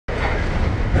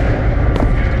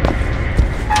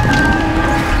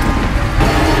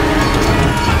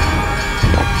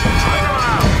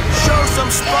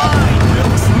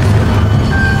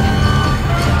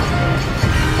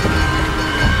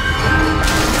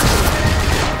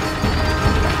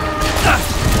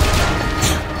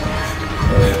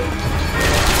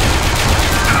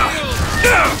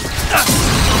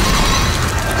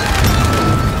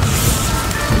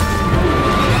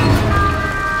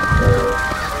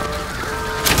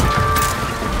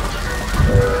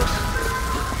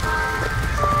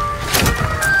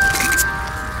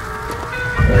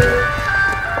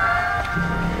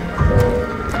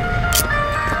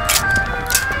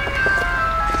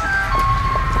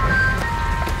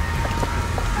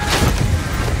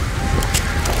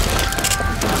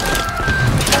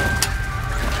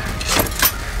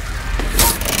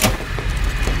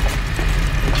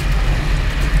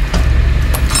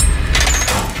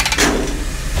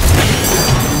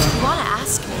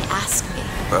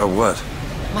What?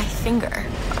 My finger.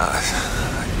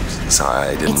 Sorry,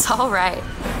 I didn't... It's all right.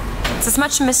 It's as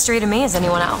much a mystery to me as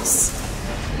anyone else.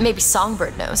 Maybe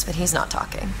Songbird knows, but he's not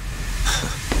talking.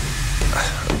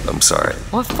 I'm sorry.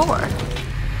 What for?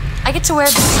 I get to wear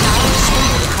this stylish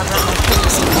finger to cover up my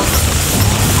pimples and morning.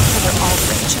 I figure all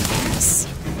rich in Paris.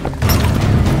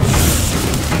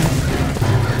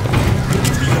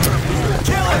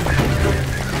 Kill it!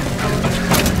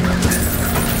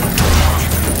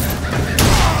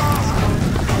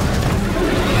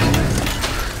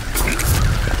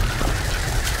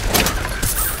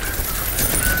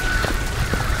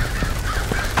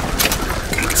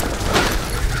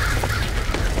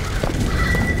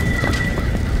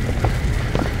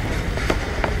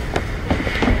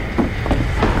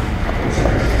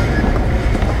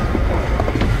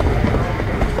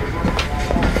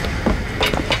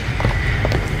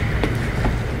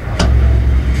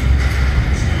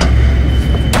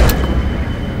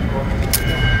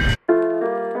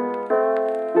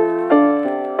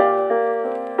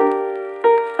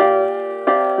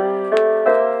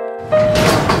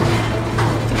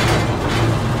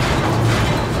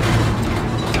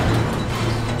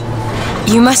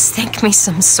 You must think me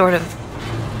some sort of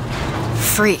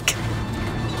freak.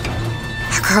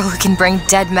 A girl who can bring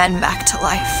dead men back to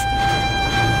life.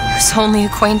 Whose only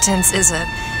acquaintance is a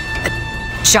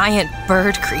giant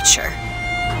bird creature.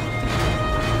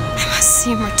 I must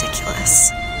seem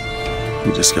ridiculous.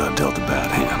 You just got dealt a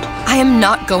bad hand. I am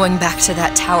not going back to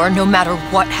that tower no matter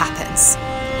what happens.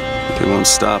 They won't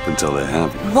stop until they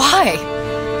have you. Why?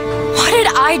 What did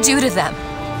I do to them?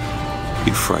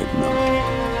 You frightened them.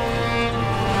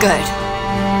 Good.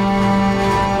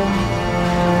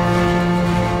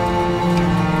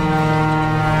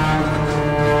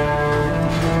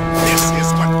 This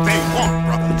is what they want,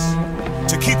 brothers.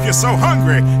 To keep you so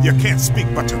hungry, you can't speak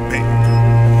but to beg.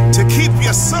 To keep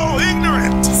you so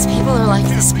ignorant. These people are like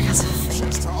this because of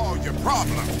fate. To all your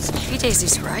problems. Maybe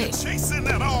Daisy's right. Chasing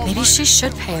that all Maybe she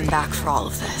should pay him back for all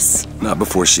of this. Not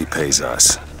before she pays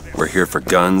us. We're here for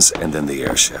guns and then the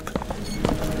airship.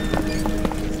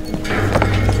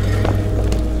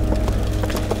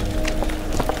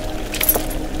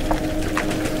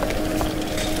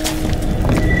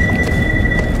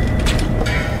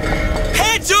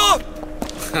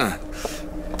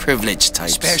 Privileged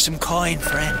types. Spare some coin,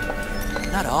 friend.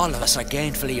 Not all of us are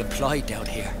gainfully employed down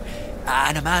here.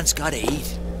 And a man's gotta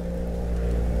eat.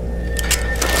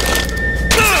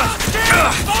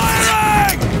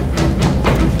 Firing!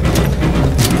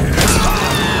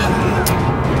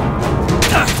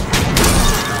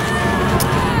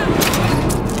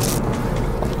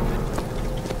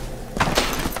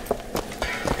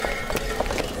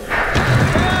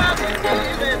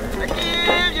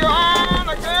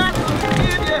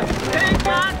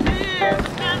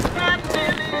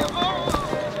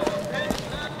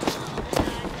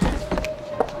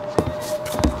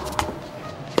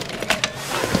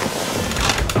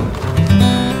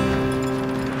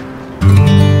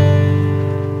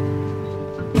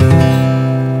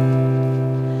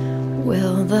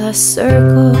 Will the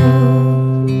circle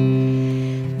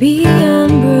be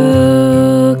unbroken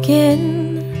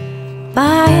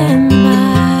by and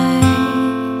by,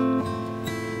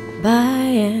 by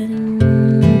and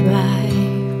by?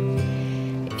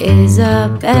 Is a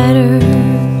better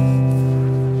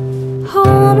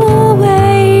home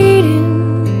awaiting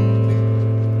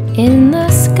in the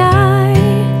sky,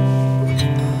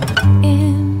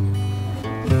 in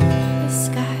the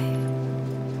sky?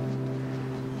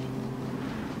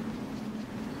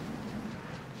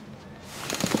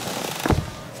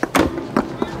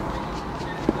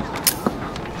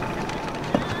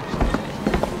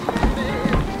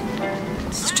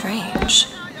 Strange.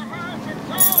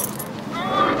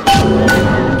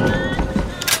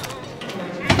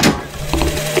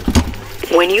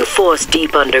 When you force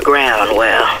deep underground,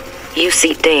 well, you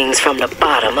see things from the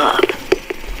bottom up.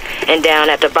 And down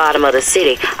at the bottom of the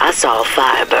city, I saw a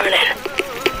fire burning.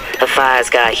 The fire's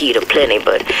got heat aplenty,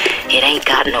 but it ain't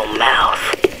got no mouth.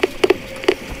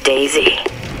 Daisy.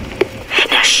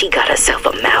 Now she got herself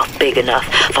a mouth big enough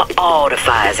for all the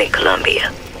fires in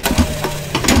Columbia.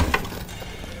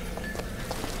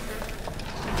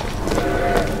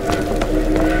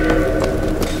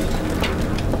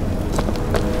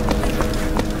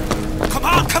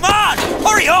 Come on!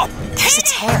 Hurry up! There's a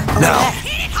tear. No.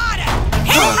 Hit it harder!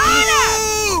 Hit it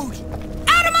harder!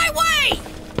 Out of my way!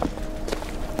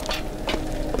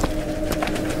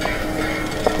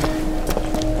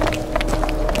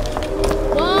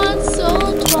 Once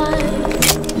or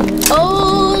twice,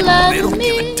 oh, let They don't me.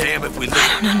 give a damn if we live.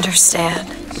 I don't understand.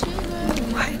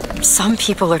 Why some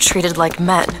people are treated like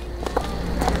men.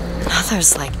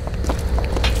 there's like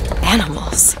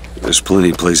animals. There's plenty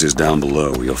of places down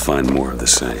below where you'll find more of the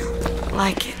same.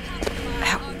 Like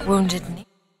at Wounded Knee.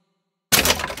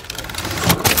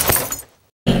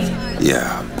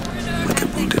 Yeah, like a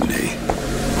Wounded Knee.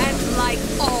 And like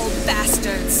all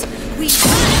bastards, we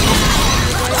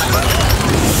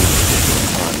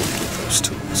Those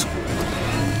tools.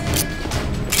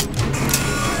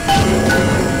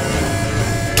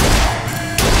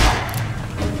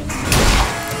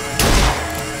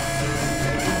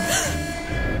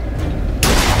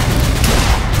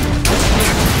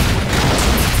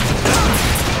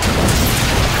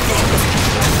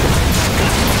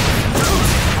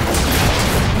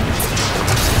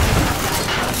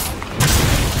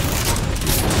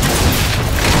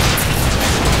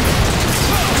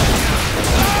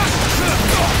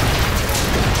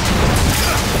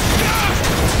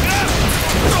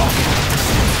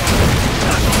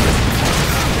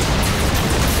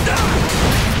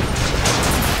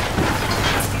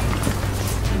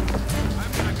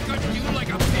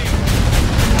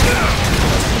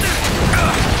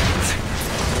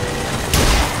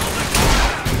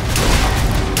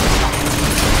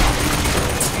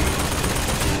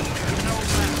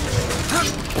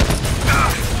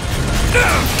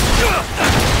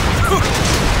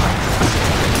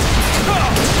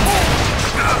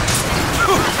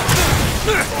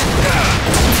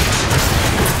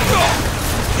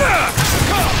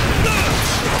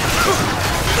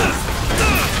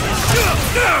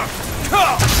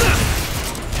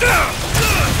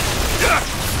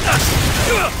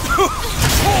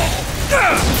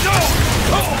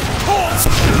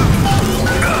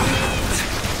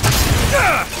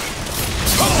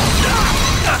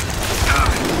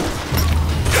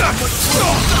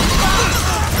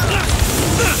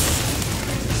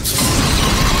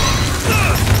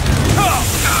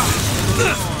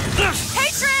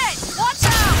 Hatred! Watch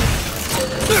out!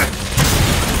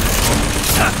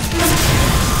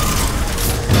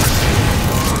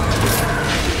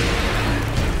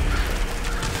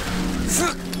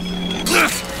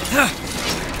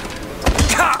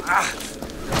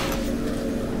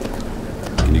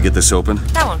 Can you get this open?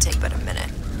 That won't take but a minute.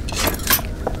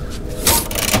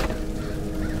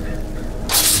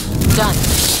 Done.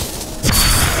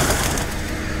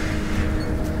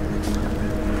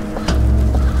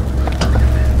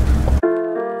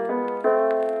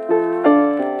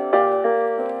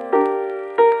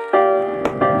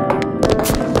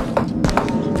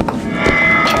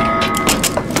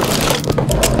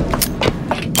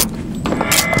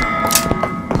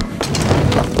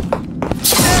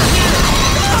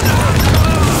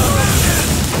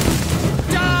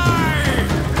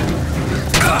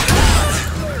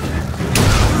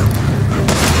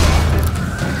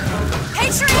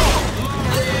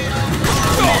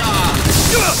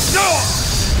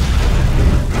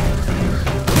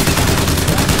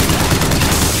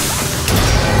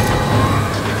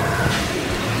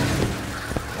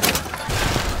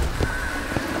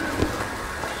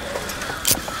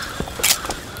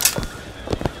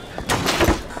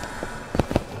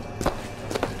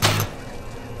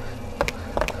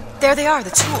 There they are, the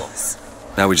tools.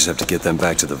 Now we just have to get them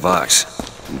back to the Vox.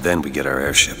 And then we get our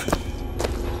airship.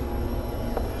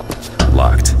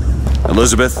 Locked.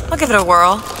 Elizabeth? I'll give it a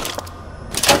whirl.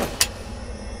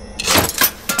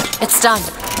 It's done.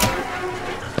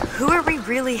 Who are we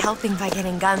really helping by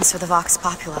getting guns for the Vox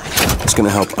Populi? It's gonna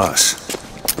help us.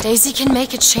 Daisy can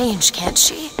make a change, can't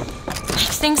she?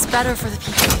 Make things better for the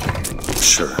people here.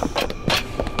 Sure.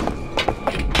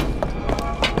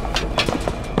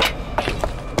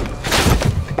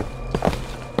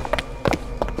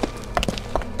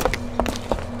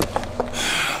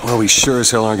 Well, we sure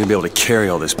as hell aren't gonna be able to carry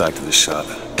all this back to the shop.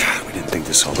 God, we didn't think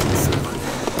this all the way through.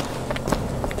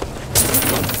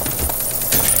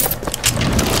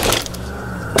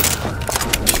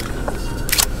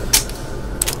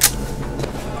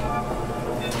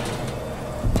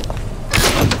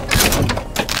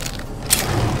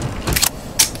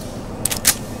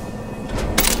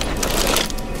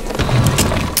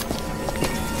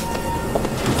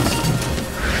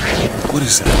 What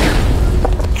is that?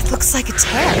 Looks like a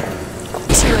tear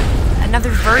to another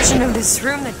version of this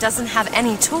room that doesn't have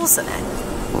any tools in it.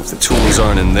 Well, if the tools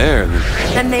aren't in there,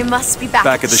 then they must be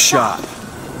back at the shop.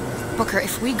 Booker,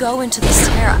 if we go into this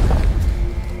tear,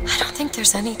 I don't think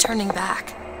there's any turning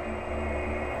back.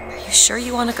 Are you sure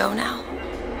you want to go now?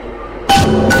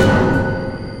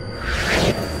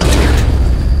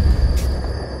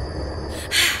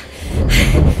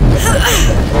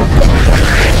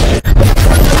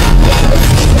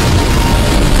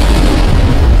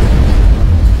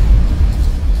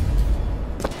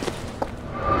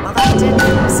 Well, that did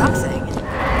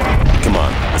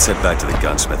Let's head back to the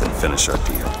gunsmith and finish our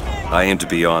deal. I aim to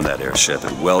be on that airship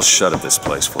and well shut of this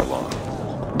place for long.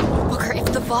 Booker,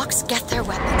 if the Vox get their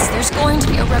weapons, there's going to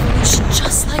be a revolution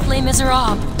just like Les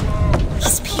Miserables.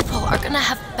 These people are gonna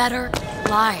have better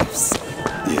lives.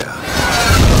 Yeah.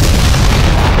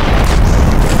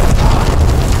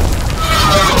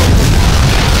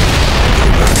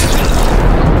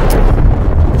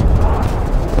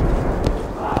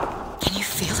 Can you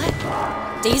feel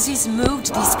it? Daisy's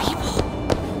moved these people.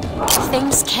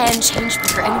 Things can change,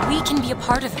 Booker, and we can be a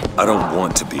part of it. I don't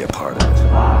want to be a part of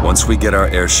it. Once we get our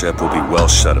airship, we'll be well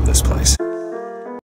shut of this place.